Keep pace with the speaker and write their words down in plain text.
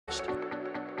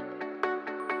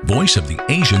voice of the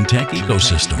Asian tech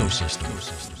ecosystem.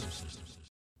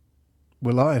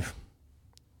 We're live.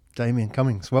 Damien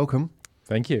Cummings, welcome.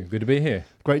 Thank you. Good to be here.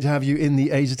 Great to have you in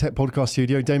the Asia Tech podcast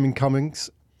studio. Damien Cummings,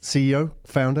 CEO,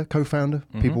 founder, co-founder,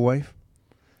 Peoplewave.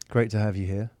 Great to have you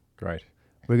here. Great.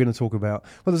 We're going to talk about,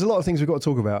 well, there's a lot of things we've got to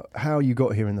talk about. How you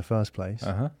got here in the first place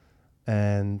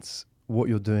and what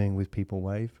you're doing with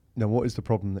Peoplewave. Now, what is the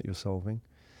problem that you're solving?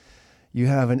 You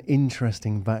have an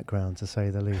interesting background, to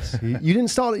say the least. You didn't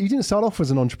start off as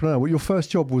an entrepreneur. Well, your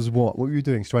first job was what? What were you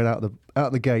doing straight out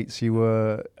the gates? You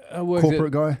were a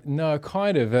corporate guy? No,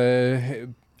 kind of.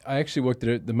 I actually worked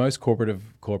at the most corporate of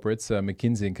corporates,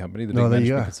 McKinsey & Company, the big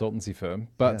management consultancy firm.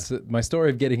 But my story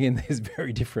of getting in is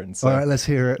very different. So, all right, let's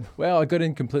hear it. Well, I got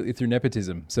in completely through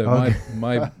nepotism. So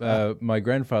my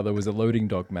grandfather was a loading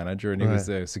dock manager, and he was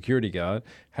a security guard.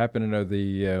 Happened to know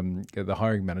the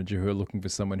hiring manager who were looking for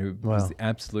someone who was the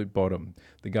absolute bottom,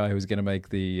 the guy who was going to make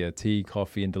the tea,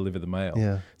 coffee, and deliver the mail.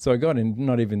 Yeah. So I got in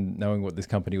not even knowing what this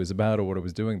company was about or what I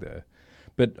was doing there.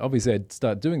 But obviously I'd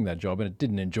start doing that job and I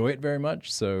didn't enjoy it very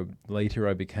much. So later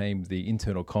I became the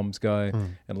internal comms guy.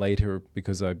 And later,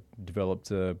 because I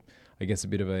developed, I guess, a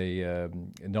bit of a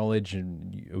knowledge,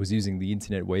 and I was using the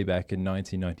internet way back in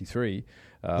 1993.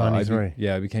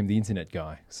 I became the internet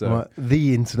guy. So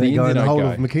the internet guy in the whole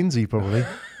of McKinsey, probably.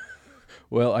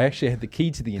 Well, I actually had the key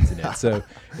to the internet. So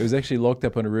it was actually locked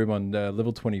up in a room on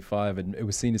level 25, and it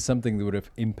was seen as something that would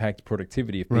have impact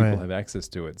productivity if people have access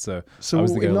to it. So I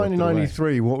was the guy in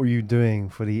 1993, what were you doing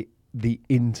for the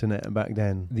internet back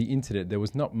then? The internet, there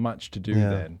was not much to do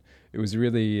then. It was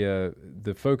really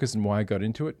the focus and why I got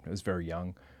into it. I was very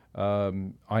young.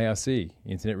 IRC,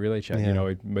 Internet Relay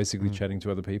Chat, basically chatting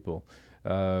to other people.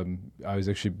 I was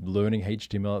actually learning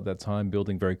HTML at that time,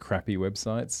 building very crappy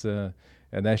websites.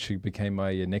 And that actually became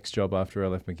my next job after I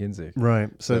left McKinsey. Right.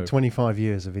 So 25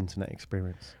 years of internet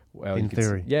experience. Well, in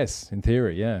theory. Yes, in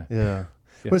theory, yeah. Well,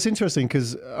 it's interesting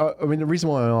because, the reason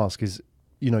why I ask is,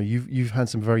 you've had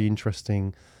some very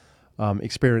interesting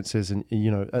experiences and,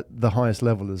 at the highest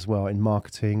level as well in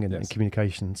marketing and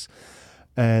communications.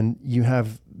 And you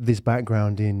have this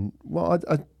background in,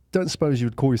 I don't suppose you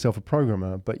would call yourself a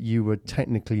programmer, but you were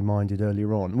technically minded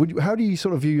earlier on. How do you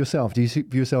sort of view yourself? Do you view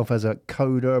yourself as a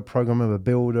coder, a programmer, a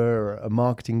builder, a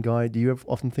marketing guy? Do you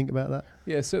often think about that?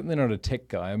 Yeah, certainly not a tech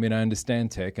guy. I mean, I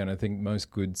understand tech, and I think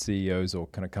most good CEOs or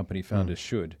kind of company founders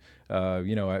should. I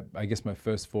guess my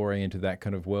first foray into that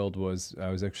kind of world was I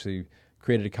was actually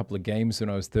created a couple of games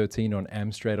when I was 13 on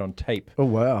Amstrad on tape. Oh,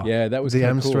 wow. Yeah, that was the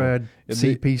Amstrad cool.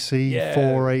 CPC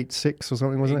 486 or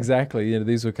something, wasn't it? Exactly.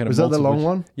 These were kind of Was that the long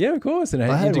one? Yeah, of course. And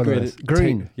I had integrated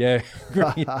green. Yeah,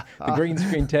 green. The green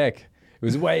screen tech. It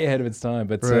was way ahead of its time.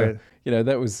 But,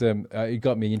 that was, it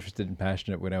got me interested and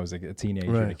passionate when I was a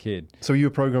teenager and a kid. So you were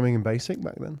programming in BASIC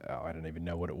back then? Oh, I don't even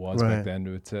know what it was back then.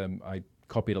 But I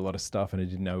copied a lot of stuff and I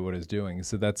didn't know what I was doing.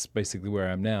 So that's basically where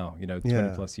I am now,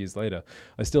 20 plus years later.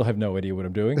 I still have no idea what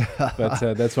I'm doing, but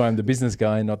that's why I'm the business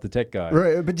guy, not the tech guy.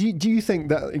 Right, but do you think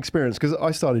that experience, because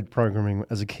I started programming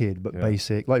as a kid, but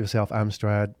BASIC, like yourself,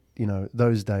 Amstrad,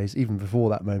 those days, even before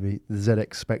that maybe, the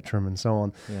ZX Spectrum and so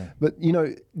on. Yeah. But,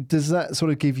 does that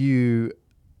sort of give you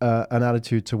an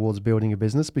attitude towards building a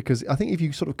business? Because I think if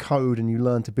you sort of code and you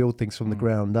learn to build things from the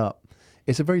ground up,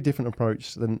 it's a very different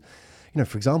approach than...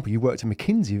 for example, you worked at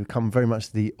McKinsey, you come very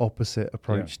much the opposite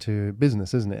approach to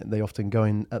business, isn't it? They often go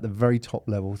in at the very top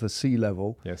level, the C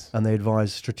level, and they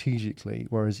advise strategically,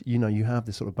 whereas, you have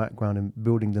this sort of background in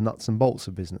building the nuts and bolts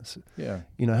of business. Yeah.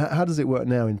 How does it work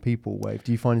now in Peoplewave?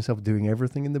 Do you find yourself doing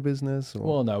everything in the business? Or?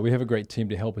 Well, no, we have a great team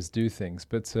to help us do things.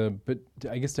 But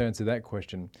I guess to answer that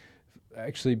question,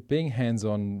 actually being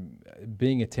hands-on,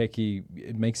 being a techie,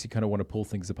 it makes you kind of want to pull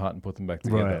things apart and put them back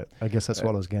together. Right. I guess that's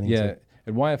what I was getting to.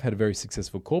 And why I've had a very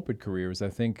successful corporate career is I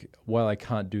think while I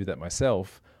can't do that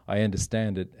myself, I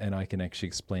understand it and I can actually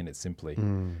explain it simply.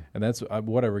 And that's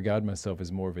what I regard myself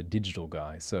as more of a digital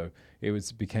guy. So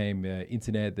it became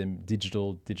internet, then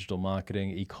digital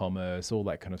marketing, e-commerce, all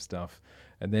that kind of stuff.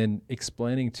 And then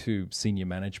explaining to senior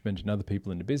management and other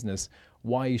people in the business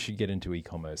why you should get into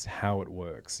e-commerce, how it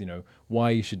works,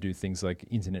 why you should do things like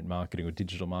internet marketing or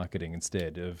digital marketing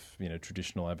instead of,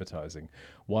 traditional advertising,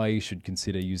 why you should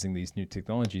consider using these new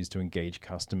technologies to engage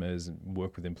customers and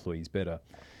work with employees better.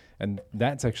 And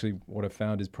that's actually what I've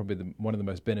found is probably one of the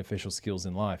most beneficial skills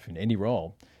in life, in any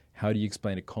role. How do you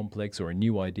explain a complex or a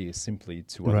new idea simply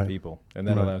to other people? And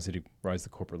that allows you to rise the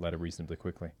corporate ladder reasonably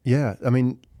quickly. Yeah,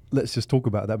 let's just talk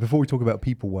about that. Before we talk about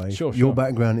Peoplewave, sure. Your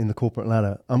background in the corporate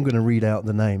ladder, I'm going to read out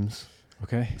the names.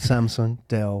 Okay. Samsung,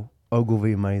 Dell,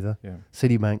 Ogilvy & Mather,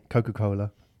 Citibank,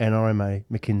 Coca-Cola, NRMA,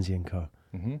 McKinsey & Co.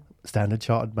 Standard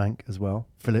Chartered Bank as well,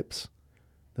 Philips,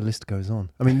 the list goes on.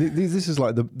 I mean, this is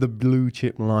like the blue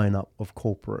chip lineup of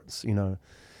corporates. You know,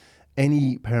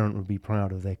 any parent would be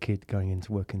proud of their kid going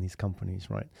into work in these companies,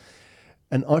 right?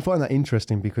 And I find that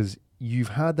interesting because you've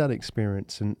had that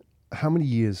experience. And how many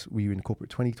years were you in corporate?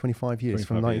 20, 25 years 25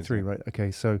 from 93, years, yeah. right?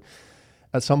 Okay, so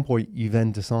at some point you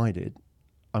then decided,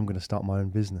 I'm going to start my own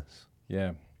business.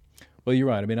 Yeah. Well, you're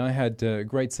right. I mean, I had a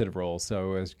great set of roles.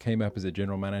 So I came up as a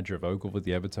general manager of Ogilvy,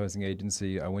 the advertising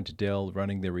agency. I went to Dell,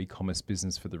 running their e-commerce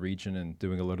business for the region and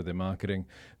doing a lot of their marketing.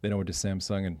 Then I went to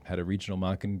Samsung and had a regional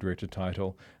marketing director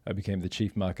title. I became the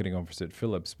chief marketing officer at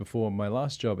Philips before my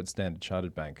last job at Standard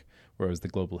Chartered Bank, where I was the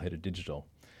global head of digital.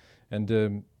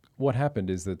 And what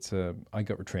happened is that I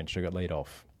got retrenched. I got laid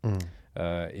off.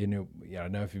 I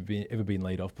don't know if you've ever been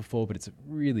laid off before, but it's a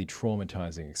really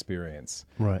traumatizing experience.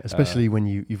 Right, especially when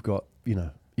you've got,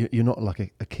 you're not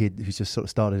like a kid who's just sort of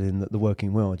started in the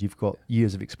working world. You've got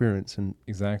years of experience and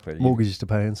exactly mortgages to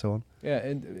pay and so on. Yeah,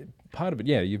 and part of it,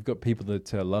 you've got people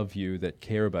that love you, that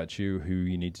care about you, who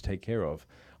you need to take care of.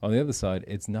 On the other side,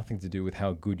 it's nothing to do with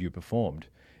how good you performed.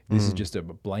 This is just a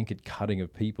blanket cutting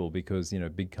of people because,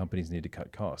 big companies need to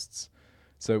cut costs.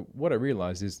 So what I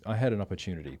realized is I had an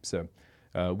opportunity. So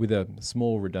with a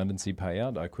small redundancy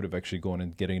payout, I could have actually gone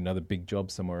and getting another big job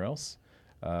somewhere else.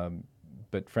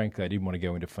 But frankly, I didn't want to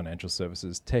go into financial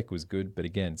services. Tech was good, but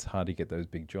again, it's hard to get those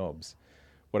big jobs.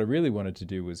 What I really wanted to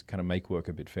do was kind of make work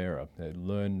a bit fairer,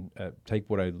 take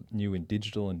what I knew in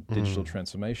digital and digital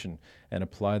transformation and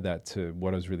apply that to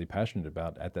what I was really passionate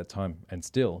about at that time. And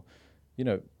still,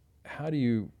 how do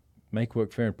you make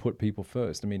work fair and put people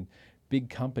first? I mean, big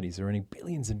companies are earning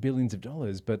billions and billions of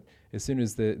dollars, but as soon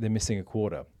as they're missing a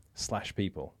quarter, slash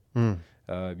people.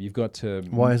 You've got to...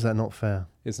 Why is that not fair?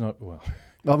 It's not, well...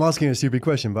 I'm asking a stupid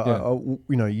question, but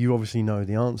Yeah. you obviously know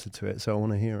the answer to it, so I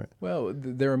want to hear it. Well,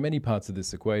 there are many parts of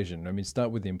this equation. I mean, start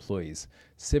with the employees.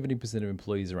 70% of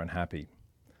employees are unhappy.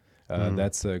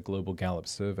 That's a global Gallup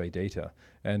survey data.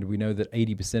 And we know that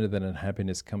 80% of that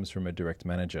unhappiness comes from a direct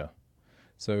manager.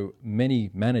 So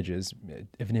many managers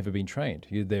have never been trained.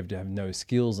 They have no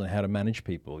skills on how to manage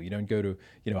people. You don't go to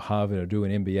Harvard or do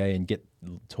an MBA and get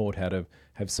taught how to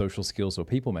have social skills or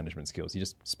people management skills. You're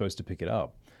just supposed to pick it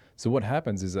up. So what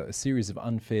happens is a series of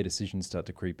unfair decisions start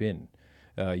to creep in.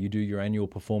 You do your annual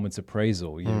performance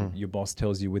appraisal. Your boss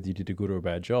tells you whether you did a good or a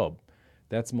bad job.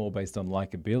 That's more based on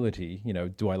likability.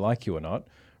 Do I like you or not?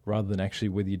 Rather than actually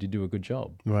whether you did do a good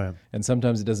job. Right. And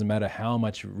sometimes it doesn't matter how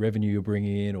much revenue you're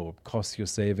bringing in or costs you're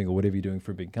saving or whatever you're doing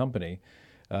for a big company.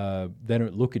 They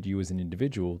don't look at you as an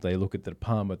individual. They look at the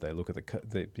department. They look at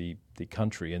the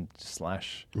country and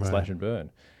slash and burn.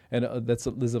 And there's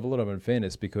a lot of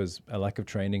unfairness because a lack of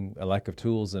training, a lack of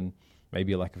tools, and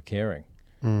maybe a lack of caring.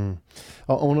 I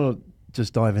want to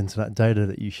just dive into that data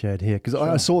that you shared here because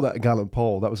I saw that Gallup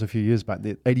poll. That was a few years back.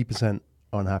 The 80%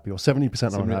 unhappy or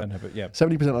 70% unhappy. Yeah.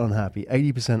 70% unhappy,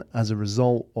 80% as a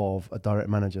result of a direct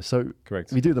manager. So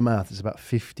correct. If you do the math, it's about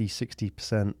 50,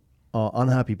 60% are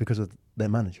unhappy because of their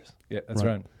managers. Yeah, that's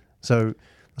right. So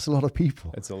that's a lot of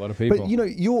people. It's a lot of people. But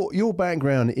your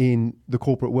background in the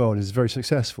corporate world is very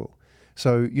successful.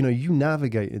 So, you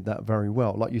navigated that very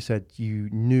well. Like you said, you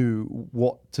knew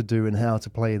what to do and how to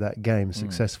play that game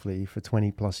successfully for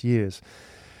 20 plus years.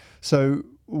 So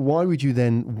why would you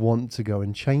then want to go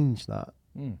and change that?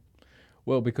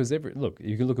 Well, because you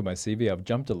can look at my CV, I've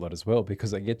jumped a lot as well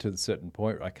because I get to a certain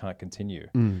point where I can't continue.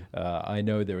 I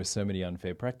know there are so many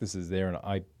unfair practices there and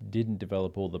I didn't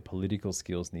develop all the political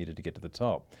skills needed to get to the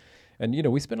top. And,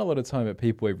 we spent a lot of time at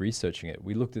Peoplewave researching it.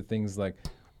 We looked at things like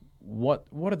what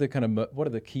are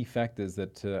the key factors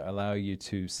that allow you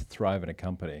to thrive in a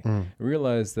company? I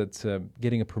realized that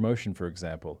getting a promotion, for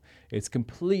example, it's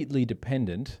completely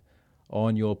dependent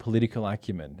on your political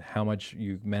acumen, how much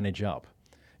you manage up.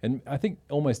 And I think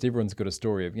almost everyone's got a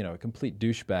story of, a complete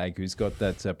douchebag who's got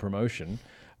that promotion,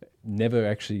 never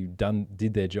actually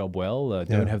did their job well,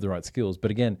 don't have the right skills,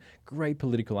 but again, great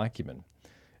political acumen.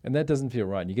 And that doesn't feel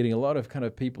right. And you're getting a lot of kind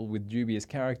of people with dubious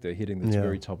character hitting the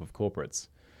very top of corporates.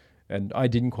 And I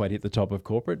didn't quite hit the top of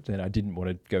corporate, and I didn't want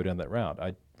to go down that route.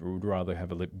 I would rather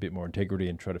have a bit more integrity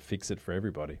and try to fix it for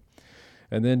everybody.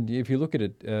 And then if you look at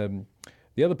it,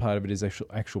 the other part of it is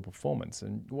actual performance.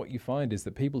 And what you find is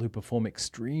that people who perform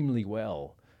extremely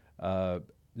well,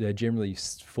 they're generally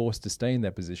forced to stay in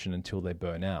that position until they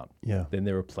burn out. Yeah. Then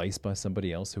they're replaced by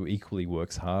somebody else who equally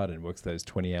works hard and works those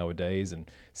 20-hour days and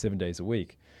 7 days a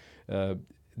week.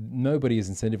 Nobody is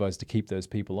incentivized to keep those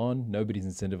people on. Nobody's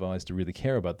incentivized to really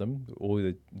care about them,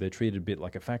 or they're treated a bit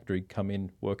like a factory, come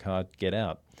in, work hard, get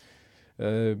out.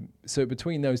 So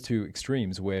between those two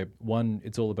extremes, where one,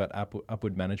 it's all about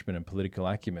upward management and political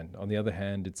acumen. On the other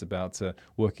hand, it's about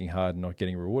working hard and not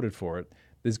getting rewarded for it.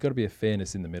 There's got to be a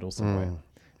fairness in the middle somewhere.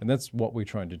 And that's what we're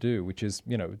trying to do, which is,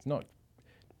 it's not,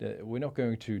 we're not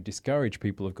going to discourage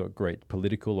people who've got great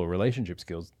political or relationship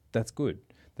skills. That's good.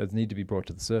 That need to be brought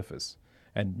to the surface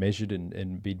and measured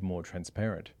and be more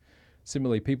transparent.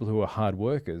 Similarly, people who are hard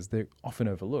workers, they're often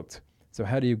overlooked. So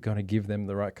how do you kind of give them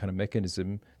the right kind of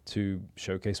mechanism to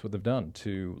showcase what they've done,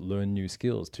 to learn new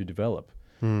skills, to develop?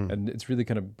 And it's really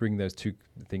kind of bring those two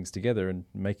things together and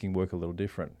making work a little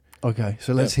different. Okay,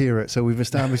 so let's hear it. So we've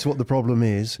established what the problem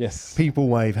is. Yes.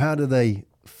 Peoplewave, how do they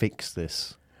fix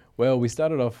this? Well, we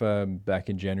started off back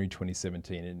in January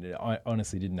 2017, and I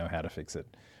honestly didn't know how to fix it.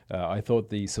 I thought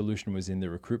the solution was in the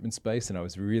recruitment space, and I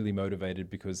was really motivated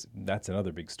because that's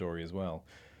another big story as well.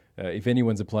 If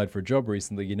anyone's applied for a job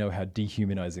recently, you know how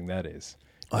dehumanizing that is.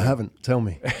 I haven't. Tell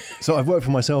me. So I've worked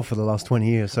for myself for the last 20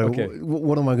 years. So Okay.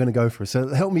 What am I going to go for? So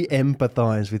help me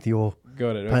empathize with your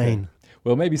Got it. pain. Okay.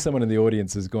 Well, maybe someone in the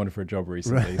audience has gone for a job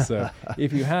recently. So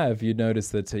if you have, you notice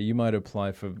that you might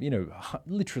apply for,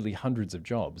 literally hundreds of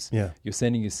jobs. Yeah. You're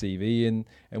sending your CV in,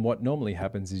 and what normally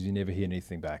happens is you never hear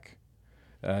anything back.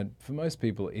 For most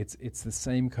people, it's the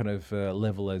same kind of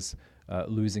level as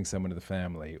losing someone in the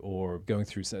family or going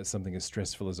through something as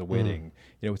stressful as a wedding.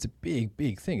 It's a big,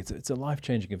 big thing. It's a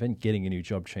life-changing event, getting a new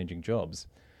job, changing jobs.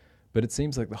 But it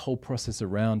seems like the whole process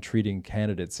around treating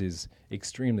candidates is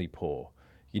extremely poor.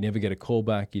 You never get a call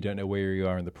back. You don't know where you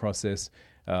are in the process.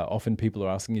 Often people are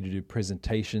asking you to do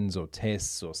presentations or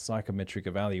tests or psychometric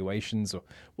evaluations or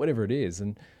whatever it is.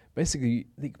 And basically,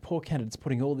 the poor candidate's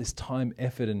putting all this time,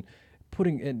 effort, and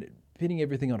pinning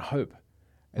everything on hope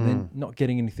and then not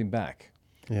getting anything back.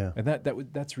 Yeah. And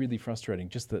that's really frustrating.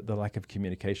 Just the lack of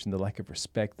communication, the lack of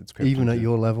respect that's crept Even into at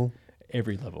your level?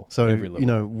 every level. So, every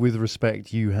level. with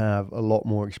respect, you have a lot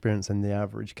more experience than the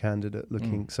average candidate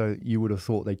looking. So you would have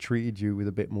thought they treated you with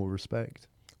a bit more respect.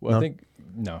 Well, No? I think,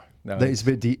 no. That it's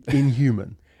a bit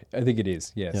inhuman. I think it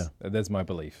is, yes. Yeah. That's my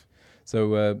belief.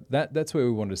 So that's where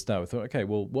we wanted to start. We thought, okay,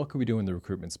 well, what could we do in the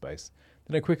recruitment space?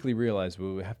 Then I quickly realized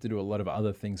we would have to do a lot of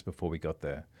other things before we got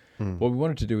there. What we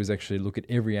wanted to do is actually look at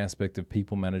every aspect of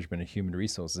people management and human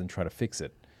resources and try to fix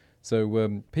it. So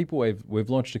Peoplewave, we've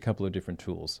launched a couple of different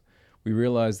tools. We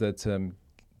realized that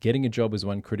getting a job is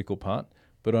one critical part,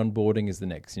 but onboarding is the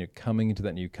next. Coming into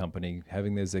that new company,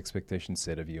 having those expectations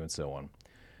set of you and so on.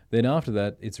 Then after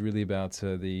that, it's really about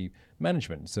the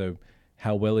management. So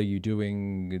how well are you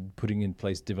doing, putting in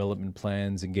place development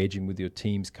plans, engaging with your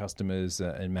teams, customers,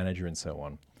 and manager, and so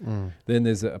on. Then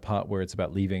there's a part where it's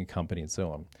about leaving a company and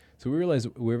so on. So we realize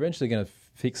we're eventually going to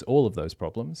fix all of those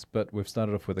problems, but we've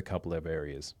started off with a couple of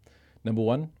areas. Number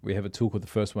one, we have a tool called the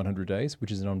First 100 Days,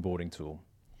 which is an onboarding tool.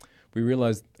 We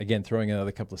realized, again, throwing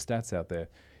another couple of stats out there,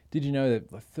 did you know that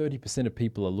 30% of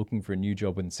people are looking for a new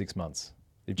job within 6 months?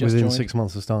 They've just Within joined, 6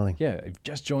 months of starting? Yeah, they've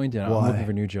just joined and Why? I'm looking for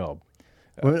a new job.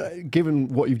 Well, given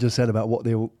what you've just said about what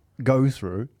they'll go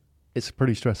through, it's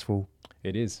pretty stressful.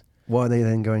 It is. Why are they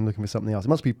then going looking for something else? It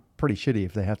must be pretty shitty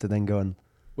if they have to then go and...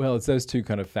 Well, it's those two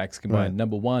kind of facts combined. Right.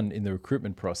 Number one, in the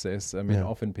recruitment process,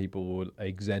 often people will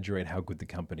exaggerate how good the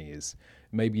company is.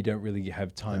 Maybe you don't really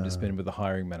have time to spend with the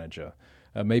hiring manager.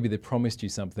 Maybe they promised you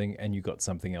something and you got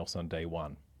something else on day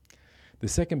one. The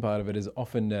second part of it is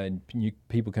often new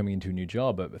people coming into a new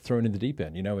job are thrown in the deep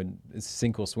end, and it's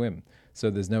sink or swim. So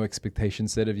there's no expectation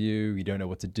set of you. You don't know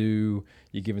what to do.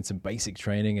 You're given some basic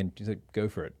training and you say, go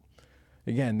for it.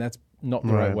 Again, that's not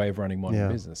the right way of running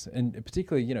modern business. And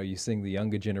particularly, you're seeing the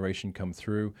younger generation come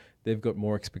through. They've got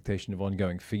more expectation of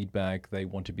ongoing feedback. They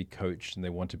want to be coached and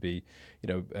they want to be,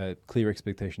 a clear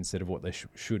expectation set of what they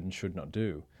should and should not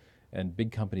do. And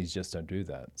big companies just don't do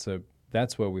that. So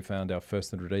that's where we found our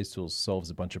First 100 Days tool solves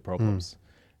a bunch of problems.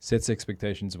 Sets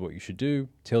expectations of what you should do,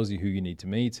 tells you who you need to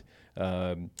meet,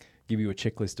 give you a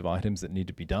checklist of items that need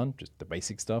to be done, just the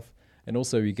basic stuff. And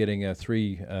also you're getting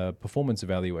 3 performance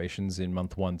evaluations in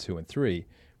month 1, 2, and 3,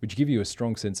 which give you a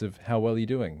strong sense of how well you're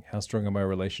doing. How strong are my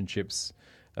relationships?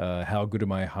 How good are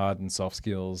my hard and soft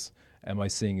skills? Am I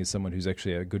seeing as someone who's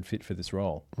actually a good fit for this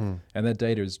role? And that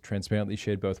data is transparently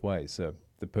shared both ways. So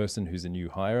the person who's a new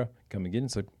hire coming in,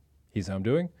 so here's how I'm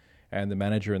doing. And the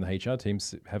manager and the HR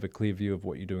teams have a clear view of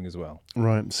what you're doing as well.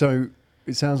 Right. So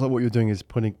it sounds like what you're doing is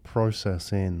putting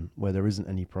process in where there isn't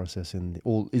any process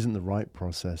or isn't the right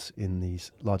process in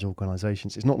these large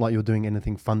organizations. It's not like you're doing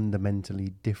anything fundamentally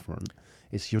different.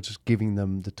 It's you're just giving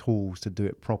them the tools to do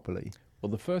it properly.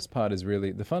 Well, the first part is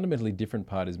really, the fundamentally different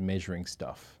part is measuring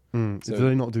stuff. So do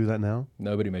they not do that now?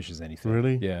 Nobody measures anything.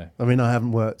 Really? Yeah. I mean, I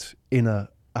haven't worked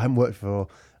for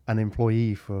an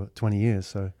employee for 20 years,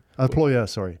 so employer,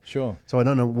 sorry. Sure. So I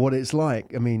don't know what it's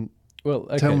like. I mean, well,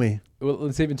 okay. tell me. Well,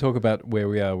 let's even talk about where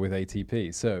we are with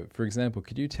ATP. So, for example,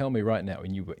 could you tell me right now,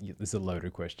 and this is a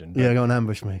loaded question. Yeah, go and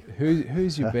ambush me.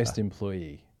 Who's your best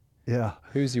employee? Yeah.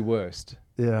 Who's your worst?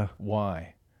 Yeah.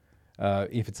 Why?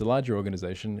 If it's a larger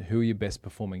organization, who are your best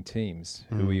performing teams?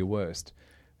 Who are your worst?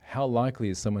 How likely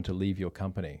is someone to leave your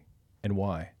company, and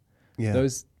why? Yeah.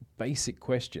 Those basic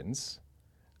questions,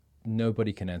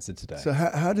 nobody can answer today. So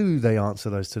how do they answer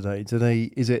those today?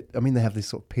 They have this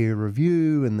sort of peer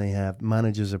review and they have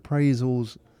managers'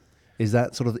 appraisals. Is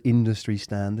that sort of the industry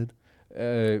standard?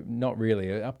 Not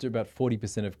really. Up to about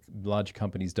 40% of large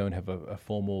companies don't have a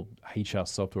formal HR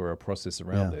software or a process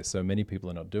around this. So many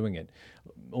people are not doing it.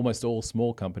 Almost all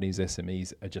small companies,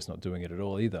 SMEs, are just not doing it at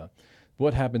all either.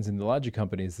 What happens in the larger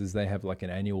companies is they have like an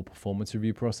annual performance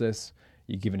review process.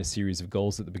 You're given a series of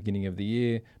goals at the beginning of the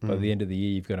year. By the end of the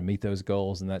year, you've got to meet those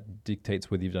goals, and that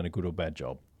dictates whether you've done a good or bad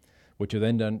job. What you're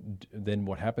then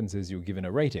what happens is you're given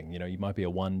a rating. You might be a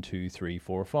 1, 2, 3,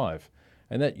 4, or 5.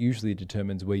 And that usually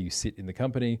determines where you sit in the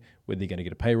company, whether you're going to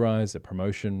get a pay rise, a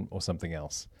promotion, or something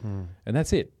else. And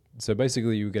that's it. So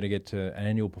basically, you're going to get an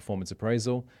annual performance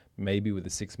appraisal, maybe with a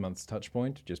 6 months touch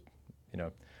point. Just,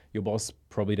 your boss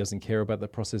probably doesn't care about the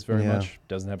process very much,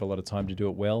 doesn't have a lot of time to do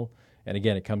it well. And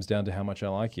again, it comes down to how much I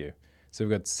like you. So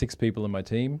we've got 6 people in my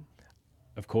team.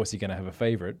 Of course, you're going to have a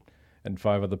favorite, and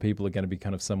 5 other people are going to be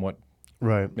kind of somewhat.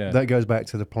 Right. Yeah. That goes back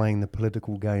to playing the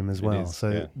political game as well.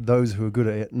 Those who are good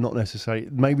at it, not necessarily,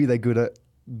 maybe they're good at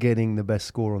getting the best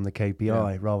score on the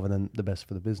KPI rather than the best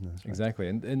for the business. Right? Exactly.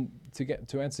 And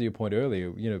to answer your point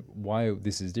earlier, why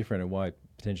this is different and why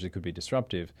potentially it could be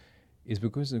disruptive is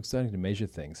because it's starting to measure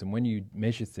things. And when you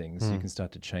measure things, you can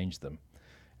start to change them.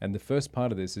 And the first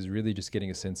part of this is really just getting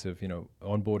a sense of,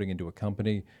 onboarding into a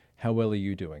company. How well are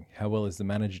you doing? How well is the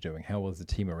manager doing? How well is the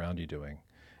team around you doing?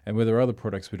 And with our other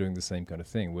products, we're doing the same kind of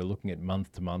thing. We're looking at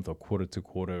month to month or quarter to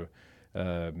quarter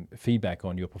feedback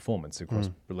on your performance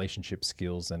across relationship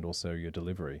skills and also your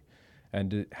delivery.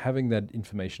 And having that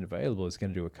information available is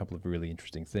going to do a couple of really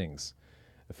interesting things.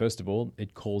 First of all,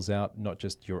 it calls out not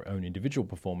just your own individual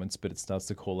performance, but it starts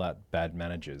to call out bad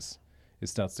managers. It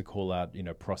starts to call out,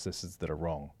 processes that are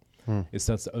wrong. It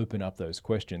starts to open up those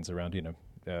questions around,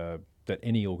 that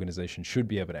any organization should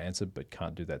be able to answer, but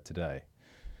can't do that today.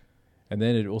 And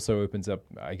then it also opens up,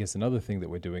 I guess, another thing that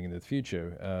we're doing in the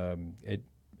future.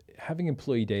 Having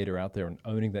employee data out there and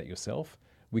owning that yourself,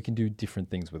 we can do different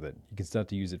things with it. You can start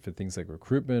to use it for things like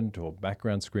recruitment or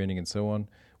background screening and so on,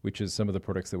 which is some of the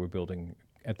products that we're building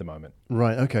at the moment.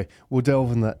 Right. Okay. We'll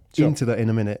delve into that in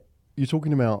a minute. You're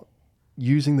talking about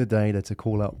using the data to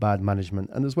call out bad management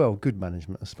and as well good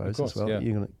management, I suppose, as well.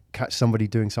 You're going to catch somebody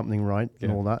doing something right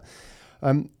and all that.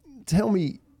 Tell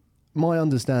me, my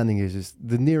understanding is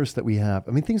the nearest that we have,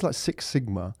 things like Six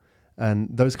Sigma and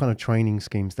those kind of training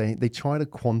schemes, they try to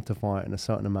quantify it in a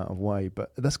certain amount of way,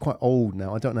 but that's quite old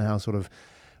now. I don't know how sort of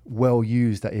well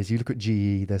used that is. You look at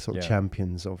GE, they're sort of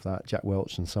champions of that, Jack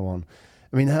Welch and so on.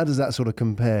 How does that sort of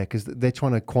compare? Because they're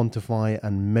trying to quantify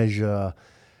and measure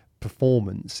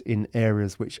performance in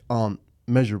areas which aren't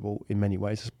measurable in many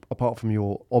ways, apart from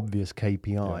your obvious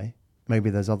KPI. Maybe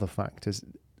there's other factors.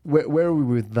 Where are we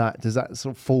with that? Does that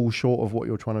sort of fall short of what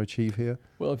you're trying to achieve here?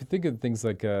 Well, if you think of things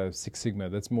like Six Sigma,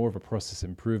 that's more of a process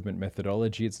improvement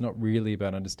methodology. It's not really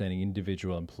about understanding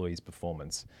individual employees'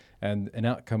 performance. And an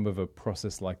outcome of a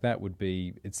process like that would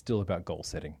be, it's still about goal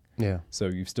setting. Yeah. So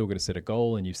you've still got to set a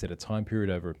goal and you've set a time period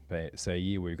over, say, a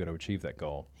year where you've got to achieve that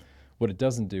goal. What it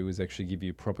doesn't do is actually give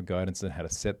you proper guidance on how to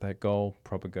set that goal,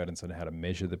 proper guidance on how to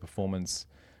measure the performance.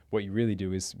 What you really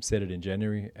do is set it in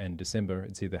January and December.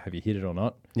 It's either have you hit it or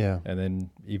not. Yeah. And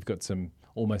then you've got some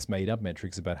almost made up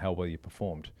metrics about how well you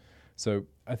performed. So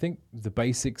I think the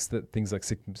basics that things like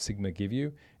Sigma give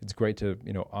you, it's great to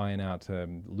iron out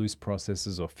loose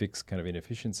processes or fix kind of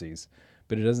inefficiencies,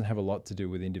 but it doesn't have a lot to do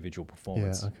with individual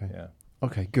performance. Yeah, okay. Yeah.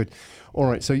 Okay, good. All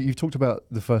right, so you've talked about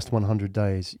the first 100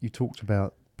 days. You talked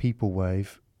about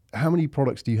Peoplewave. How many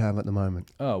products do you have at the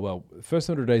moment? Oh, well, First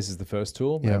 100 Days is the first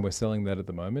tool, and we're selling that at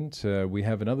the moment. We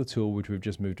have another tool which we've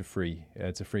just moved to free.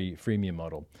 It's a freemium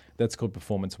model. That's called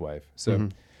Performance-Wave. So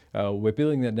we're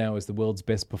building that now as the world's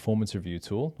best performance review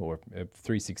tool, or a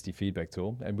 360 feedback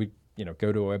tool. And we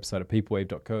go to our website at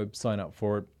peoplewave.co, sign up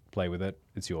for it, play with it,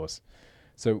 it's yours.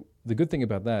 So the good thing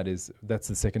about that is that's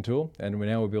the second tool, and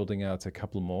we're building out a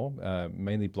couple more,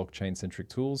 mainly blockchain-centric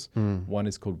tools. One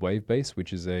is called Wavebase,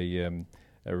 which is a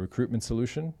recruitment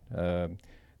solution.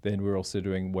 Then we're also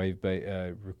doing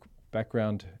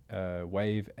background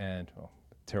wave and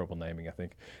terrible naming, I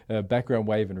think. Background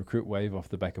Wave and Recruit Wave off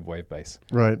the back of Wavebase.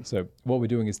 Right. So what we're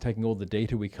doing is taking all the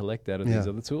data we collect out of these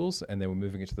other tools, and then we're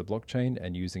moving it to the blockchain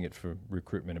and using it for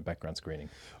recruitment and background screening.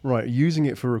 Right. Using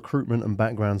it for recruitment and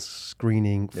background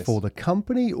screening for the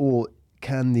company, or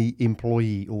can the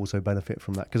employee also benefit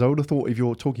from that? Because I would have thought if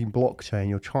you're talking blockchain,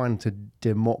 you're trying to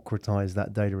democratize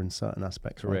that data in certain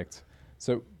aspects. Correct. Right?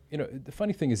 So, the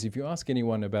funny thing is, if you ask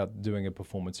anyone about doing a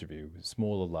performance review,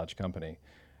 small or large company,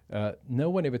 no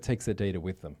one ever takes their data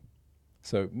with them.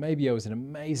 So maybe I was an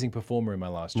amazing performer in my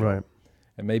last job. Right.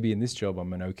 And maybe in this job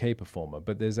I'm an okay performer,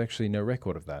 but there's actually no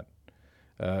record of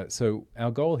that. So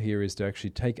our goal here is to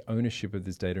actually take ownership of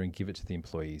this data and give it to the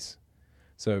employees.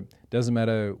 So it doesn't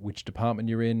matter which department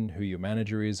you're in, who your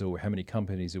manager is, or how many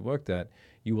companies you worked at,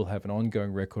 you will have an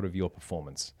ongoing record of your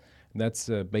performance. And that's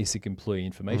basic employee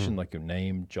information like your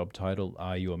name, job title,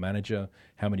 are you a manager,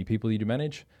 how many people you do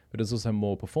manage, but there's also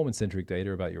more performance-centric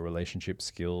data about your relationship,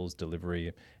 skills,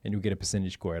 delivery, and you'll get a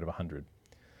percentage score out of 100.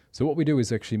 So what we do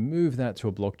is actually move that to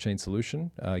a blockchain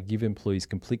solution, give employees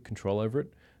complete control over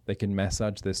it. They can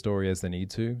massage their story as they need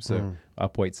to, so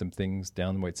upweight some things,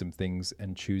 downweight some things,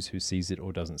 and choose who sees it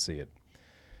or doesn't see it.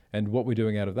 And what we're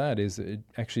doing out of that is it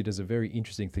actually does a very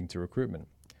interesting thing to recruitment.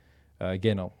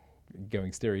 Again,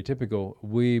 going stereotypical,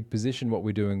 we position what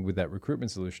we're doing with that recruitment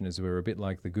solution as we're a bit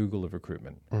like the Google of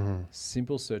recruitment.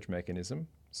 Simple search mechanism,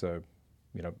 so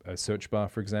a search bar,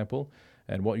 for example,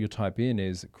 and what you type in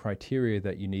is criteria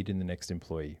that you need in the next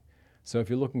employee. So if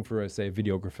you're looking for, say, a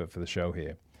videographer for the show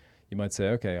here, you might say,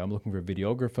 okay, I'm looking for a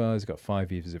videographer, he's got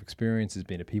 5 years of experience, has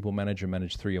been a people manager,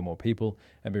 managed 3 or more people,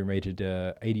 and been rated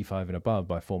 85 and above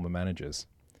by former managers.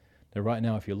 Now, right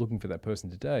now, if you're looking for that person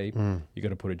today, you're going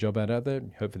to put a job ad out there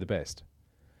and hope for the best.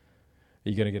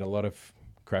 You're going to get a lot of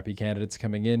crappy candidates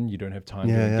coming in. You don't have time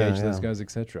to engage those guys,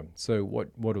 etc. So what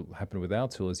will happen with our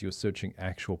tool is you're searching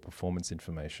actual performance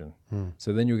information.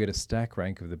 So then you'll get a stack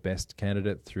rank of the best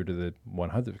candidate through to the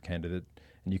 100th candidate,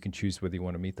 and you can choose whether you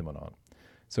want to meet them or not.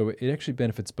 So it actually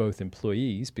benefits both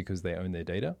employees because they own their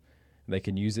data. They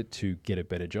can use it to get a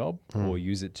better job or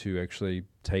use it to actually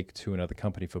take to another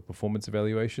company for performance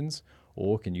evaluations,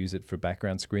 or can use it for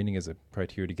background screening as a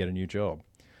criteria to get a new job.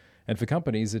 And for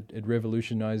companies, it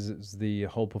revolutionizes the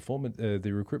whole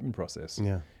the recruitment process.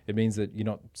 Yeah. It means that you're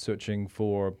not searching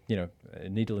for, a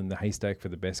needle in the haystack for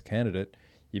the best candidate.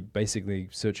 You're basically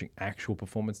searching actual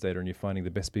performance data and you're finding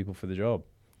the best people for the job.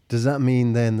 Does that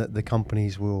mean then that the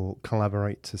companies will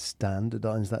collaborate to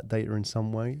standardize that data in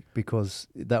some way? Because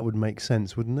that would make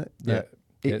sense, wouldn't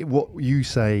it? What you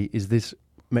say is this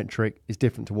metric is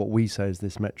different to what we say is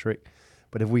this metric.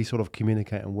 But if we sort of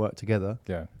communicate and work together.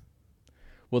 Yeah.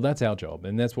 Well, that's our job,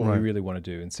 and that's what we really want to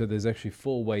do. And so there's actually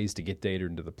 4 ways to get data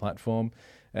into the platform,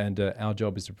 and our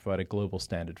job is to provide a global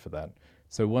standard for that.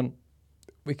 So one,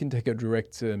 we can take a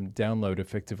direct download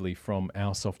effectively from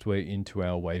our software into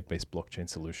our wave-based blockchain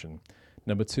solution.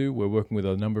 Number 2, we're working with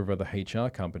a number of other HR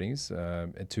companies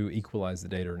to equalize the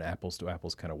data in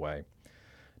apples-to-apples kind of way.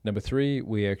 Number 3,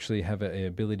 we actually have an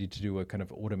ability to do a kind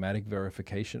of automatic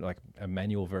verification, like a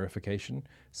manual verification.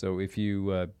 So if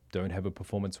you don't have a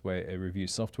performance review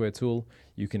software tool,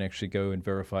 you can actually go and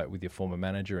verify it with your former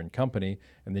manager and company,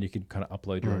 and then you can kind of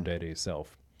upload your own data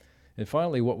yourself. And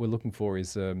finally, what we're looking for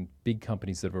is big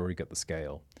companies that have already got the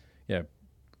scale.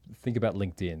 Think about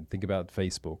LinkedIn, think about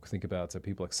Facebook, think about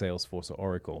people like Salesforce or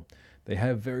Oracle. They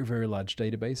have very, very large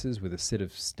databases with a set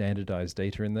of standardized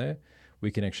data in there. We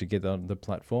can actually get that on the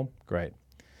platform. Great.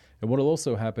 And what will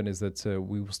also happen is that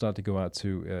we will start to go out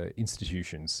to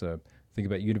institutions. Think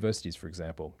about universities, for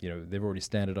example. They've already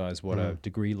standardized what a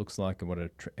degree looks like and what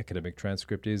an academic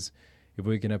transcript is. If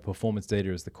we can have performance data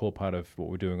as the core part of what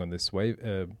we're doing on this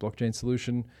blockchain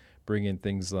solution, bring in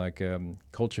things like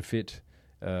culture fit,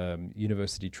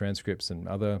 university transcripts and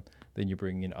other, then you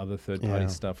bring in other third-party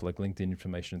stuff like LinkedIn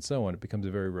information and so on. It becomes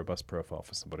a very robust profile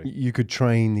for somebody. You could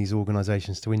train these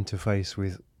organizations to interface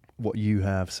with what you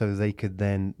have so they could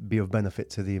then be of benefit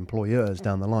to the employers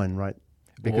down the line, right?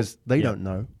 Because they don't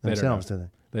know themselves, do they?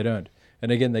 They don't.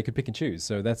 And again, they could pick and choose.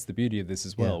 So that's the beauty of this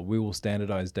as well. We will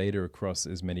standardize data across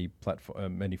as many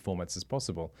many formats as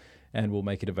possible, and we'll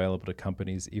make it available to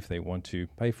companies if they want to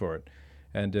pay for it.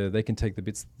 And they can take the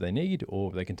bits that they need,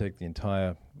 or they can take the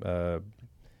entire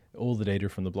all the data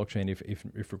from the blockchain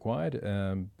if required.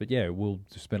 But we'll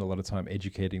spend a lot of time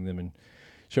educating them and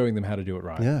showing them how to do it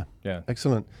right. Yeah.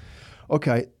 Excellent.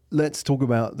 Okay, let's talk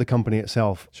about the company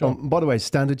itself. Sure. By the way,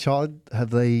 Standard Chartered,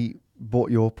 have they bought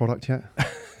your product yet?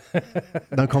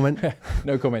 No comment?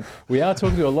 No comment. We are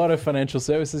talking to a lot of financial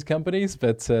services companies,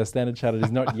 but Standard Chartered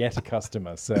is not yet a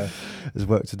customer. So there's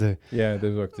work to do. Yeah,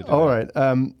 there's work to do. All right.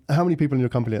 How many people in your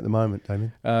company at the moment,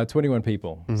 Damien? 21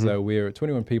 people. So we're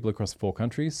 21 people across 4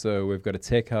 countries. So we've got a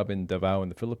tech hub in Davao in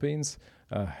the Philippines,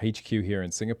 HQ here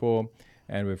in Singapore,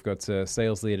 and we've got a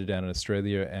sales leader down in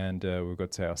Australia, and we've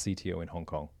got our CTO in Hong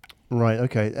Kong. Right.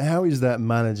 Okay. How is that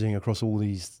managing across all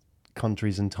these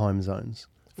countries and time zones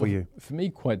for you? For me,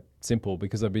 quite simple,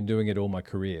 because I've been doing it all my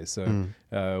career. So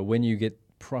when you get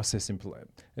process implement,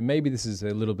 and maybe this is a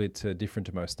little bit different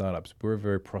to most startups, we're a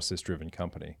very process-driven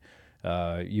company.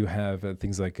 You have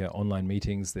things like online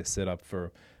meetings. They're set up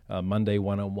for Monday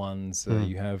one-on-ones.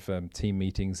 You have team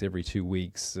meetings every 2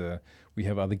 weeks. We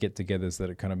have other get-togethers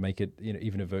that kind of make it,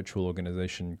 even a virtual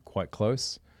organization, quite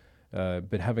close.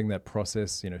 But having that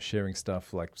process, sharing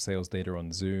stuff like sales data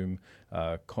on Zoom,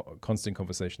 constant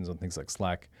conversations on things like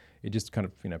Slack, it just kind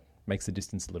of, makes the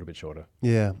distance a little bit shorter.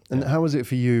 Yeah. And how was it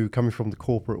for you coming from the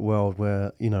corporate world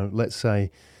where, let's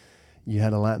say you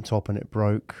had a laptop and it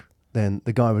broke, then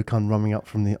the guy would come running up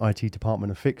from the IT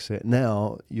department and fix it.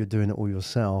 Now you're doing it all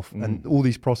yourself, and all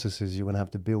these processes you're going to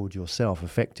have to build yourself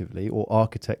effectively, or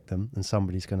architect them, and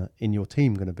somebody's in your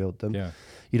team going to build them. Yeah.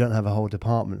 You don't have a whole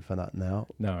department for that now.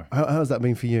 No. How's that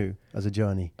been for you as a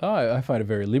journey? I find it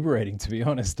very liberating, to be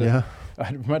honest. Yeah.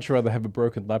 I'd much rather have a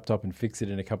broken laptop and fix it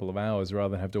in a couple of hours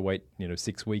rather than have to wait,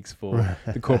 6 weeks for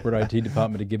the corporate IT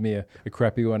department to give me a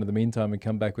crappy one in the meantime and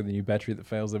come back with a new battery that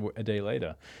fails a day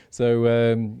later. So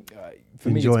for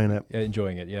me,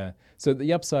 enjoying it, yeah. So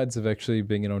the upsides of actually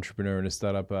being an entrepreneur in a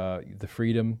startup are the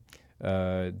freedom,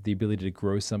 the ability to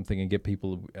grow something and get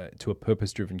people to a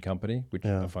purpose-driven company, which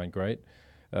I find great.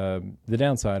 The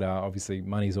downside are obviously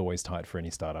money's always tight for any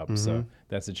startup, so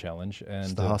that's a challenge. And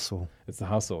it's the hustle. It's the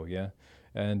hustle, yeah.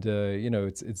 And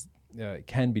it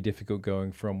can be difficult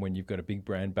going from when you've got a big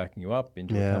brand backing you up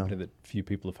into a company that few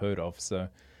people have heard of. So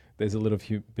there's a little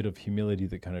bit of humility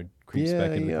that kind of creeps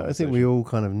back into the conversation. I think we all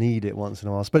kind of need it once in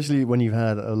a while, especially when you've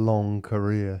had a long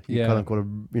career. You kind of got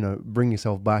to bring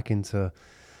yourself back into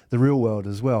the real world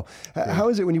as well. How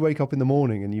is it when you wake up in the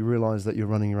morning and you realize that you're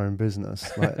running your own business,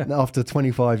 like after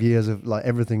 25 years of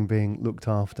everything being looked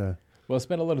after? Well, I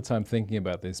spent a lot of time thinking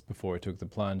about this before I took the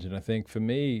plunge, and I think for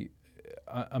me,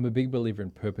 I'm a big believer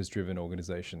in purpose-driven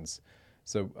organizations.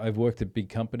 So I've worked at big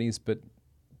companies, but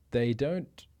they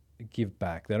don't give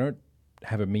back. They don't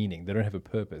have a meaning. They don't have a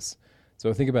purpose. So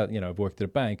I think about, I've worked at a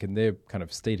bank, and their kind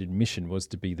of stated mission was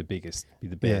to be the biggest, be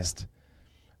the best.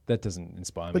 That doesn't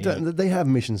inspire me. But they have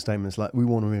mission statements like, we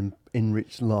want to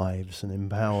enrich lives and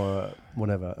empower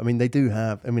whatever. I mean, they do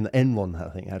have, Enron, I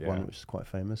think, had one, which is quite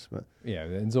famous. But yeah,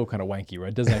 it's all kind of wanky, right?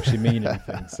 It doesn't actually mean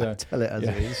anything. So tell it as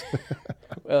it is.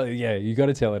 Well, yeah, you got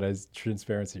to tell it as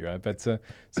transparency, right? But so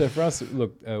for us,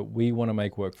 look, we want to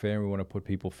make work fair, and we want to put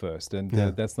people first. And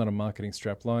that's not a marketing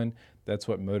strap line. That's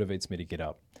what motivates me to get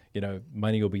up.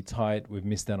 Money will be tight. We've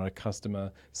missed out on a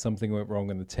customer. Something went wrong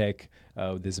in the tech.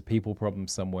 There's a people problem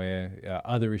somewhere.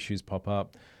 Other issues pop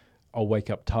up. I'll wake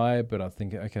up tired, but I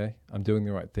think, okay, I'm doing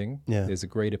the right thing. Yeah. There's a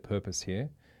greater purpose here.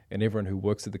 And everyone who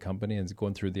works at the company and has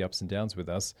gone through the ups and downs with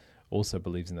us also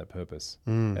believes in that purpose.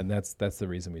 And that's the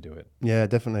reason we do it. Yeah,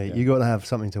 definitely. Yeah. You got to have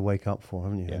something to wake up for,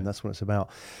 haven't you? Yeah. And that's what it's about.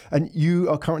 And you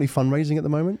are currently fundraising at the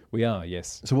moment? We are,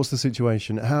 yes. So what's the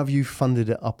situation? How have you funded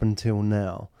it up until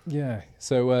now? Yeah,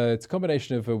 so it's a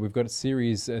combination of, we've got a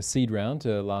series seed round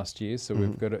last year. So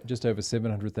we've got just over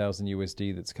 700,000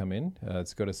 USD that's come in.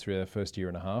 It's got us through our first year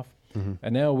and a half.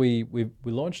 And now we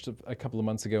launched a couple of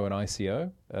months ago an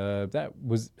ICO. That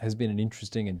has been an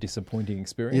interesting and disappointing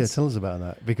experience. Yeah, tell us about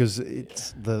that, because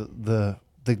it's the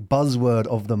buzzword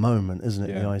of the moment, isn't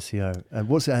it? The ICO. And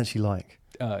what's it actually like?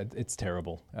 It's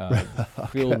terrible,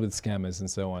 filled with scammers and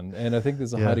so on. And I think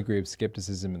there's a high degree of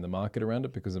skepticism in the market around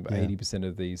it, because about 80%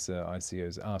 of these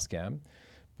ICOs are scam.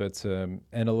 But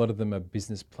and a lot of them are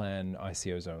business plan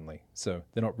ICOs only. So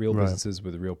they're not real businesses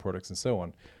with real products and so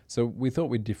on. So we thought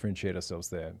we'd differentiate ourselves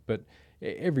there. But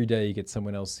every day you get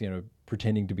someone else,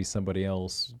 pretending to be somebody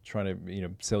else, trying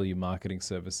to, sell you marketing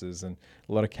services, and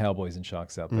a lot of cowboys and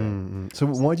sharks out there. So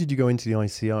why did you go into the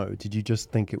ICO? Did you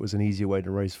just think it was an easier way to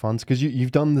raise funds? Because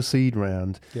you've done the seed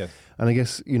round. Yes. And I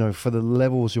guess, for the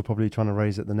levels you're probably trying to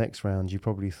raise at the next round, you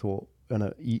probably thought,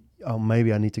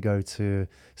 maybe I need to go to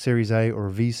Series A or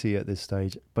a VC at this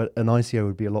stage. But an ICO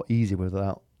would be a lot easier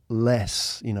without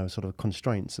less, sort of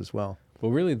constraints as well.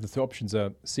 Well, really, the options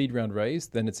are seed round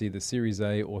raised, then it's either Series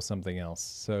A or something else.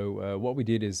 So what we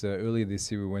did is earlier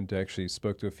this year, we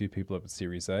spoke to a few people up at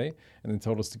Series A, and then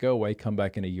told us to go away, come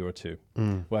back in a year or two.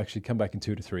 Well, actually come back in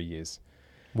 2 to 3 years.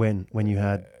 When you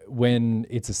had when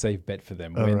it's a safe bet for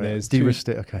them. When there's de-risked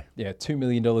it, okay. Yeah, $2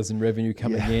 million in revenue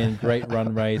coming in, great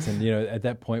run rates, and at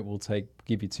that point we'll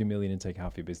give you $2 million and take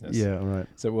half your business. Yeah, right.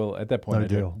 So well, at that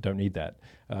point I don't need that.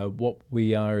 What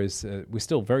we are is we're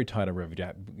still very tight on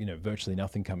revenue. Virtually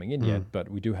nothing coming in yet, but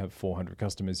we do have 400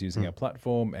 customers using our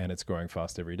platform, and it's growing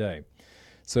fast every day.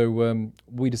 So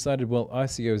we decided, well,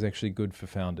 ICO is actually good for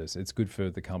founders. It's good for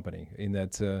the company in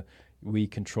that we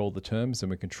control the terms and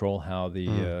we control how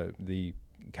the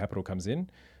capital comes in.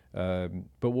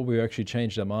 But what we actually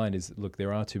changed our mind is, look,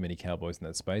 there are too many cowboys in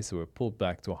that space, so we've pulled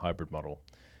back to a hybrid model.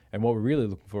 And what we're really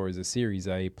looking for is a Series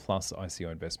A plus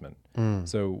ICO investment.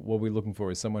 So what we're looking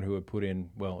for is someone who would put in,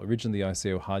 well, originally the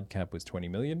ICO hard cap was 20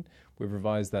 million. We've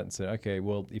revised that and said, okay,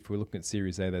 well, if we're looking at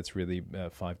Series A, that's really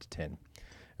 5 to 10.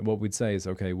 And what we'd say is,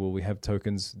 okay, well, we have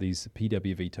tokens, these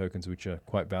PWV tokens, which are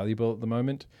quite valuable at the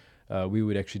moment. We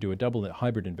would actually do a double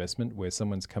hybrid investment where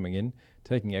someone's coming in,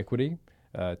 taking equity,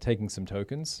 taking some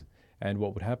tokens. And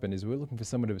what would happen is we're looking for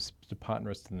someone to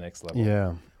partner us to the next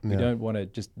level. We don't want to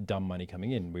just dumb money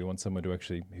coming in. We want someone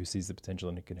who sees the potential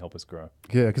and who can help us grow.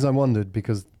 Yeah, because I wondered,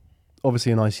 because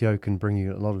obviously an ICO can bring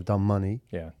you a lot of dumb money,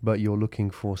 but you're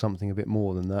looking for something a bit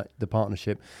more than that, the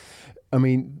partnership. I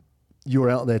mean,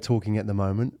 you're out there talking at the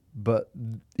moment, but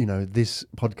this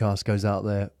podcast goes out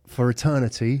there for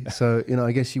eternity. So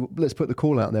I guess let's put the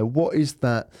call out there. What is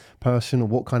that person, or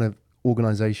what kind of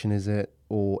organization is it,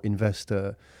 or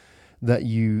investor that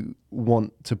you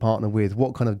want to partner with?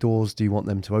 What kind of doors do you want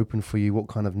them to open for you? What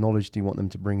kind of knowledge do you want them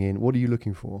to bring in? What are you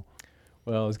looking for?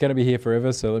 Well, it's going to be here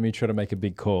forever, so let me try to make a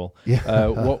big call.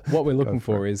 What we're looking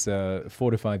for is a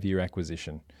 4 to 5 year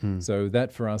acquisition. So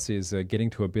that for us is getting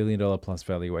to $1 billion plus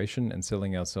valuation and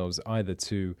selling ourselves either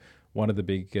to one of the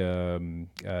big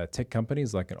tech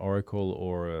companies like an Oracle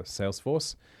or a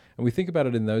Salesforce. And we think about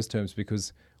it in those terms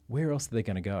because where else are they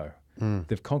going to go?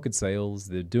 They've conquered sales,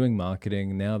 they're doing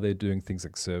marketing, now they're doing things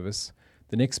like service.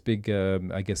 The next big,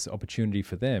 opportunity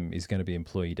for them is going to be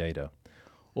employee data.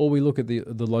 Or we look at the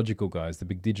logical guys, the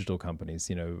big digital companies,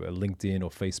 LinkedIn or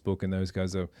Facebook, and those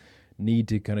guys need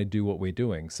to kind of do what we're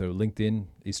doing. So LinkedIn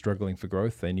is struggling for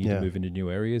growth. They need to move into new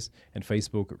areas. And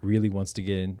Facebook really wants to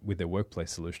get in with their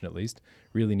workplace solution, at least,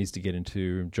 really needs to get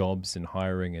into jobs and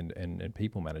hiring and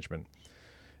people management.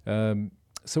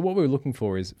 So what we're looking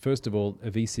for is, first of all,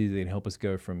 a VC that can help us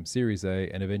go from Series A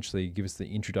and eventually give us the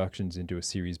introductions into a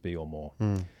Series B or more.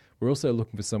 We're also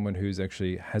looking for someone who's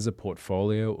actually has a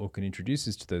portfolio or can introduce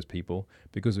us to those people,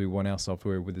 because we want our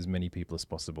software with as many people as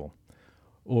possible.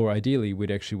 Or ideally, we'd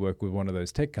actually work with one of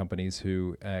those tech companies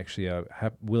who actually are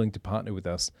willing to partner with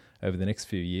us over the next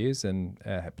few years and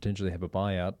potentially have a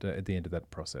buyout at the end of that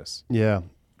process. Yeah,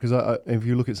 because if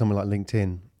you look at someone like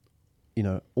LinkedIn,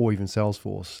 or even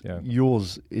Salesforce,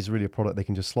 yours is really a product they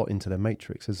can just slot into their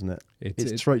matrix, isn't it?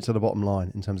 It's straight to the bottom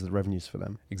line in terms of the revenues for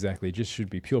them. Exactly. It just should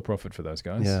be pure profit for those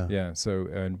guys. Yeah. So,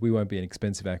 and we won't be an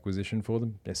expensive acquisition for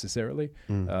them necessarily.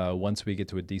 Once we get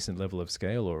to a decent level of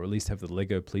scale, or at least have the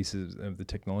Lego pieces of the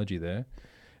technology there.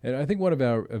 And I think one of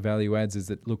our value adds is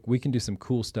that, look, we can do some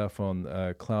cool stuff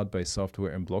on cloud-based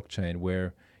software and blockchain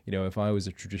where, if I was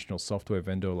a traditional software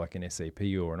vendor like an SAP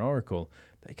or an Oracle,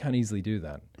 they can't easily do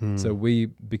that. So we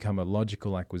become a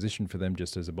logical acquisition for them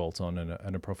just as a bolt-on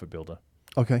and a profit builder.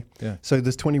 Okay. Yeah. So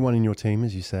there's 21 in your team,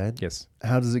 as you said. Yes.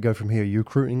 How does it go from here? Are you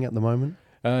recruiting at the moment?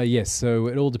 Yes. So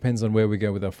it all depends on where we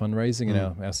go with our fundraising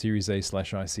and our Series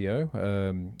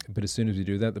A/ICO. But as soon as we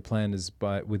do that, the plan is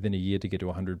within a year to get to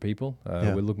 100 people.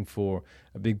 We're looking for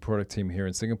a big product team here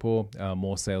in Singapore,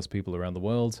 more salespeople around the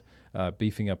world,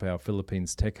 beefing up our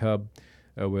Philippines tech hub.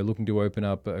 We're looking to open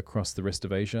up across the rest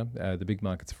of Asia. The big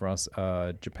markets for us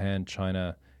are Japan,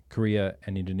 China, Korea,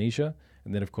 and Indonesia.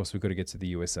 And then, of course, we've got to get to the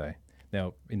USA.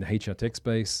 Now, in the HR tech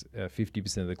space,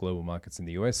 50% of the global market's in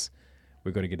the US.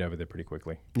 We've got to get over there pretty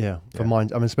quickly. Yeah,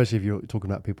 especially if you're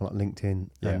talking about people like LinkedIn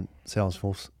and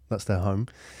Salesforce, that's their home.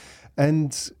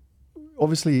 And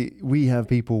obviously, we have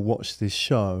people watch this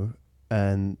show,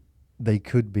 and they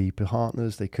could be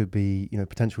partners, they could be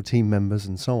potential team members,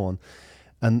 and so on.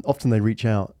 And often they reach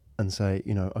out and say,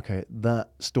 okay,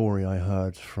 that story I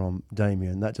heard from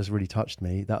Damien, that just really touched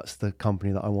me. That's the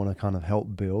company that I want to kind of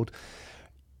help build.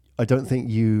 I don't think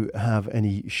you have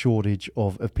any shortage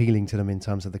of appealing to them in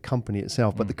terms of the company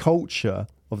itself, but the culture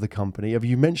of the company. Have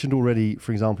you mentioned already,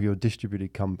 for example, your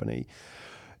distributed company?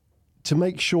 To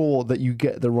make sure that you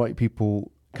get the right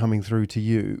people coming through to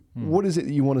you, what is it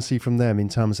that you want to see from them in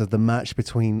terms of the match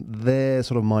between their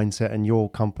sort of mindset and your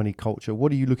company culture?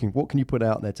 What are you looking for? What can you put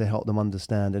out there to help them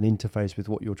understand and interface with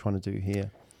what you're trying to do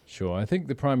here? Sure. I think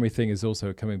the primary thing is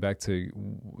also coming back to,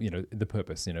 the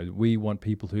purpose. We want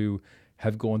people who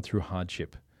have gone through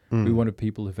hardship. We wanted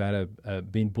people who've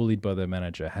had been bullied by their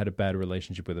manager, had a bad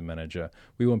relationship with a manager.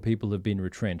 We want people who've been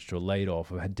retrenched or laid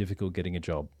off or had difficult getting a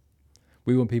job.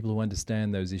 We want people who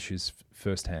understand those issues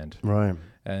firsthand. Right.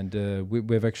 And we've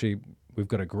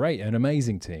got an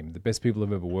amazing team, the best people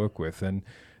I've ever worked with. And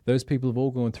those people have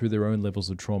all gone through their own levels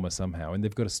of trauma somehow, and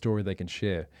they've got a story they can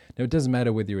share. Now, it doesn't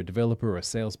matter whether you're a developer or a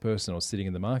salesperson or sitting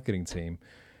in the marketing team.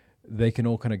 They can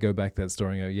all kind of go back to that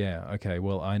story and go, yeah, okay,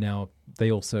 well, they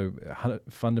also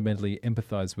fundamentally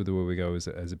empathize with where we go as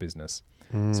a business.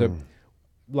 So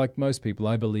like most people,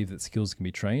 I believe that skills can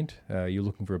be trained. You're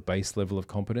looking for a base level of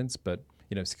competence, but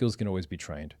skills can always be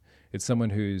trained. It's someone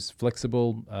who's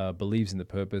flexible, believes in the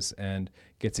purpose, and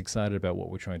gets excited about what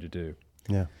we're trying to do.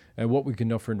 Yeah. And what we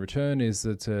can offer in return is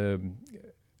that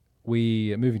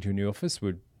we are moving to a new office.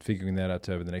 We're figuring that out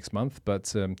over the next month,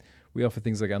 but we offer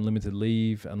things like unlimited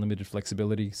leave, unlimited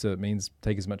flexibility. So it means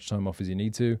take as much time off as you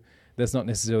need to. That's not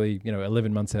necessarily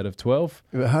 11 months out of 12.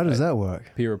 But how does that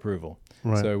work? Peer approval.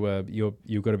 Right. So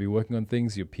you've got to be working on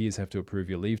things. Your peers have to approve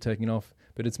your leave taking off.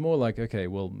 But it's more like, okay,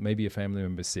 well, maybe a family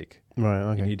member's sick. Right.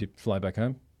 Okay. You need to fly back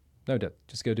home. No doubt,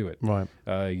 just go do it. Right.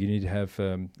 You need to have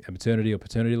a maternity or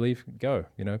paternity leave. Go.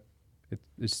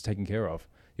 It's taken care of.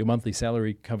 Your monthly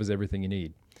salary covers everything you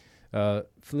need.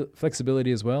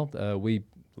 Flexibility as well. We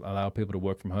allow people to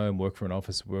work from home, work from an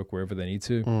office, work wherever they need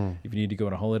to. If you need to go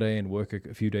on a holiday and work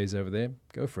a few days over there,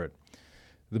 go for it.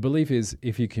 The belief is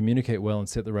if you communicate well and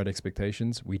set the right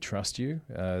expectations, we trust you.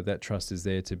 That trust is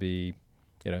there to be,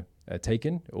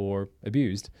 taken or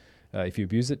abused. If you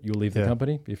abuse it, you'll leave the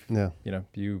company. If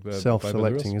you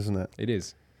self-selecting, isn't it? It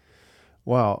is.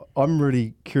 Wow, I'm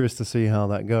really curious to see how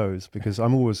that goes, because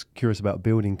I'm always curious about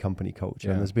building company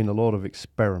culture, and there's been a lot of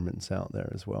experiments out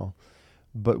there as well.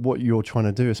 But what you're trying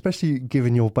to do, especially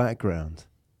given your background,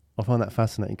 I find that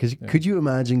fascinating. Because could you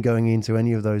imagine going into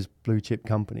any of those blue chip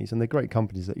companies, and they're great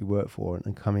companies that you work for,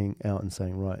 and coming out and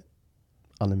saying, right,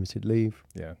 unlimited leave?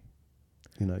 Yeah.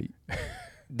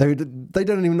 They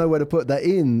don't even know where to put that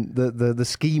in the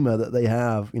schema that they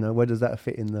have. Where does that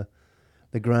fit in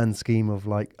the grand scheme of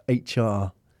like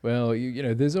HR? Well,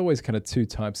 there's always kind of two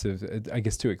types of,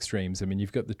 two extremes. I mean,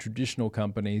 you've got the traditional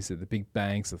companies, the big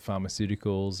banks, the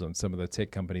pharmaceuticals, and some of the tech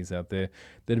companies out there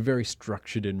that are very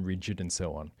structured and rigid and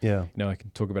so on. Yeah. I can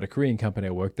talk about a Korean company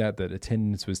I worked at that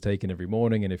attendance was taken every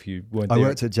morning, and if you weren't there... I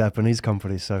worked at Japanese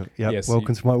companies, so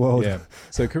welcome to my world. Yeah.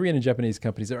 So Korean and Japanese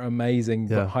companies are amazing,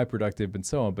 but high productive and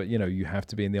so on. But, you have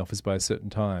to be in the office by a certain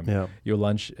time. Yeah. Your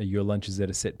lunch is at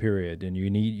a set period, and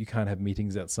you can't have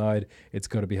meetings outside. It's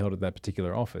got to be held at that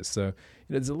particular office. So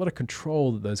there's a lot of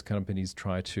control that those companies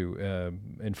try to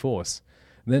enforce.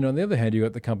 And then on the other hand, you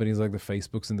got the companies like the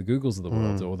Facebooks and the Googles of the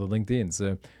world, or the LinkedIn.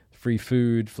 So free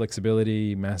food,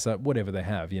 flexibility, mass up, whatever they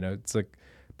have. It's like.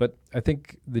 But I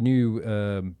think the new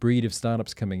breed of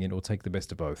startups coming in will take the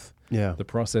best of both. Yeah. The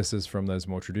processes from those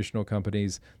more traditional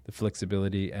companies, the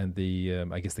flexibility, and the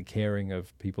the caring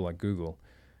of people like Google,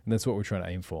 and that's what we're trying to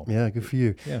aim for. Yeah, good for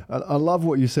you. Yeah. I love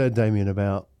what you said, Damien,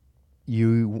 about.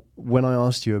 When I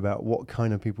asked you about what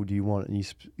kind of people do you want, and you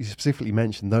specifically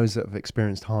mentioned those that have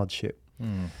experienced hardship.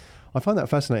 I find that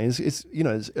fascinating.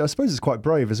 I suppose it's quite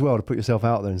brave as well to put yourself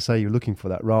out there and say you're looking for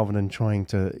that, rather than trying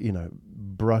to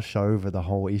brush over the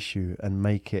whole issue and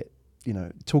make it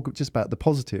talk just about the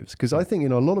positives. Because I think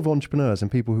a lot of entrepreneurs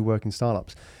and people who work in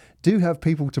startups do have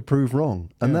people to prove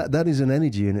wrong, and that is an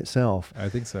energy in itself. I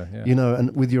think so. Yeah.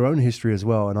 And with your own history as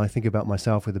well. And I think about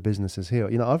myself with the businesses here.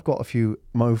 I've got a few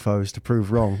mofos to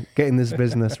prove wrong getting this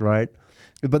business right,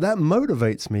 but that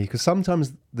motivates me, because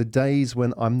sometimes the days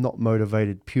when I'm not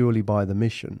motivated purely by the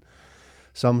mission,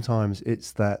 sometimes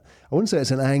it's that, I wouldn't say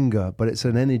it's an anger, but it's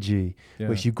an energy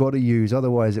which you've got to use,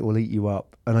 otherwise it will eat you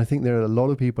up. And I think there are a lot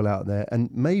of people out there,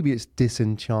 and maybe it's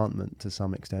disenchantment to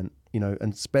some extent, and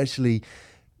especially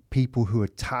people who are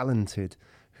talented,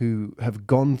 who have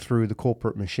gone through the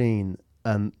corporate machine,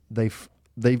 and they've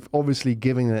obviously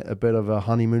given it a bit of a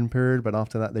honeymoon period, but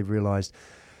after that they've realized,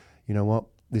 what,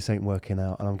 this ain't working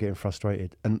out, and I'm getting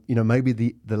frustrated. And maybe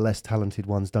the less talented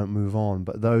ones don't move on,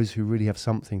 but those who really have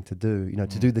something to do,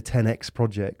 to do the 10x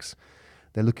projects,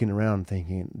 they're looking around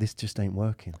thinking, this just ain't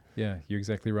working. Yeah, you're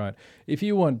exactly right. If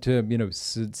you want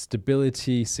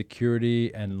stability,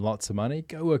 security, and lots of money,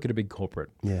 go work at a big corporate.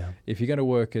 Yeah. If you're going to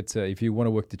work if you want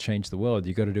to work to change the world,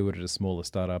 you got to do it at a smaller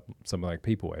startup, something like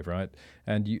Peoplewave, right?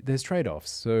 And there's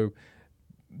trade-offs. So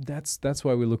that's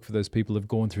why we look for those people who've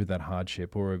gone through that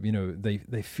hardship, or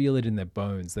they feel it in their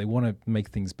bones. They want to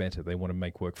make things better. They want to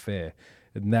make work fair.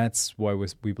 And that's why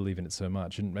we believe in it so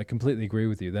much. And I completely agree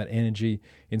with you. That energy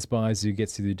inspires you,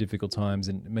 gets you through difficult times,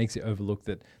 and makes you overlook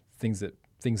that things that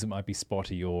things that might be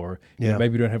spotty, or maybe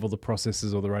we don't have all the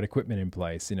processes or the right equipment in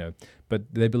place,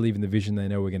 but they believe in the vision. They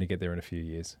know we're going to get there in a few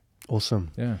years.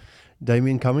 Awesome. Yeah.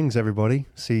 Damien Cummings, everybody,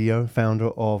 CEO, founder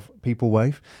of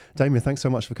Peoplewave. Damien, thanks so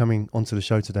much for coming onto the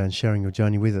show today and sharing your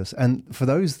journey with us. And for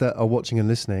those that are watching and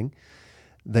listening,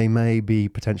 they may be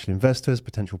potential investors,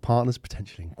 potential partners,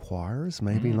 potential inquirers,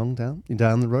 maybe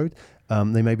down the road.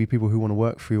 They may be people who want to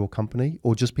work for your company,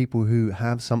 or just people who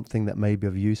have something that may be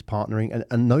of use, partnering,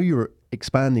 and know you're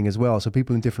expanding as well. So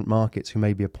people in different markets who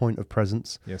may be a point of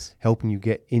presence, helping you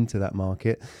get into that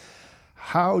market.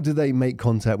 How do they make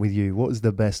contact with you? What is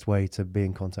the best way to be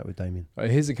in contact with Damien?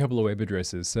 Here's a couple of web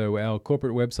addresses. So our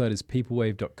corporate website is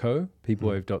peoplewave.co,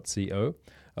 peoplewave.co.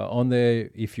 On there,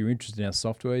 if you're interested in our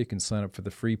software, you can sign up for the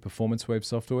free Performance Wave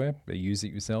software. Use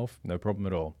it yourself, no problem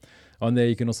at all. On there,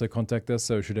 you can also contact us,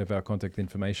 so you should have our contact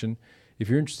information. If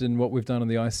you're interested in what we've done on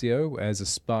the ICO as a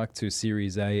spark to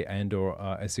Series A and or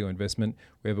SEO investment,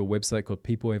 we have a website called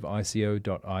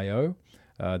peoplewaveICO.io.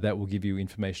 That will give you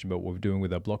information about what we're doing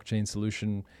with our blockchain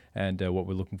solution and what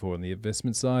we're looking for on the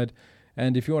investment side.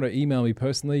 And if you want to email me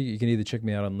personally, you can either check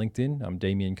me out on LinkedIn, I'm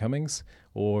Damien Cummings,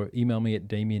 or email me at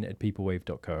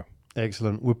damien@peoplewave.co.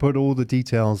 Excellent. We'll put all the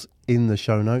details in the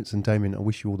show notes. And Damien, I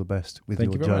wish you all the best with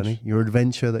your journey, your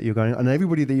adventure that you're going, and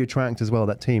everybody that you attract as well,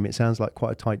 that team. It sounds like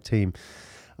quite a tight team.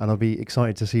 And I'll be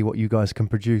excited to see what you guys can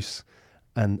produce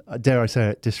and, dare I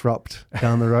say it, disrupt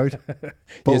down the road.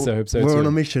 But yes, I hope so we're too. on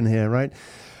a mission here, right?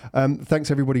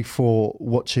 Thanks everybody for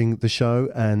watching the show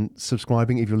and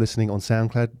subscribing. If you're listening on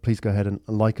SoundCloud, please go ahead and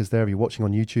like us there. If you're watching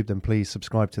on YouTube, then please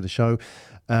subscribe to the show.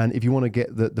 And if you want to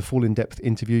get the full in-depth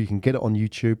interview, you can get it on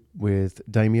YouTube with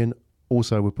Damien.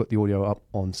 Also, we'll put the audio up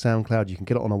on SoundCloud. You can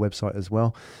get it on our website as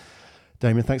well.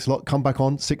 Damien, thanks a lot. Come back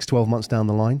on 6-12 months down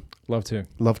the line. Love to.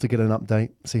 Love to get an update,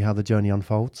 see how the journey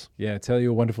unfolds. Yeah, tell you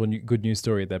a wonderful good news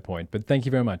story at that point. But thank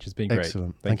you very much. It's been great.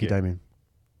 Excellent. Thank you, Damien.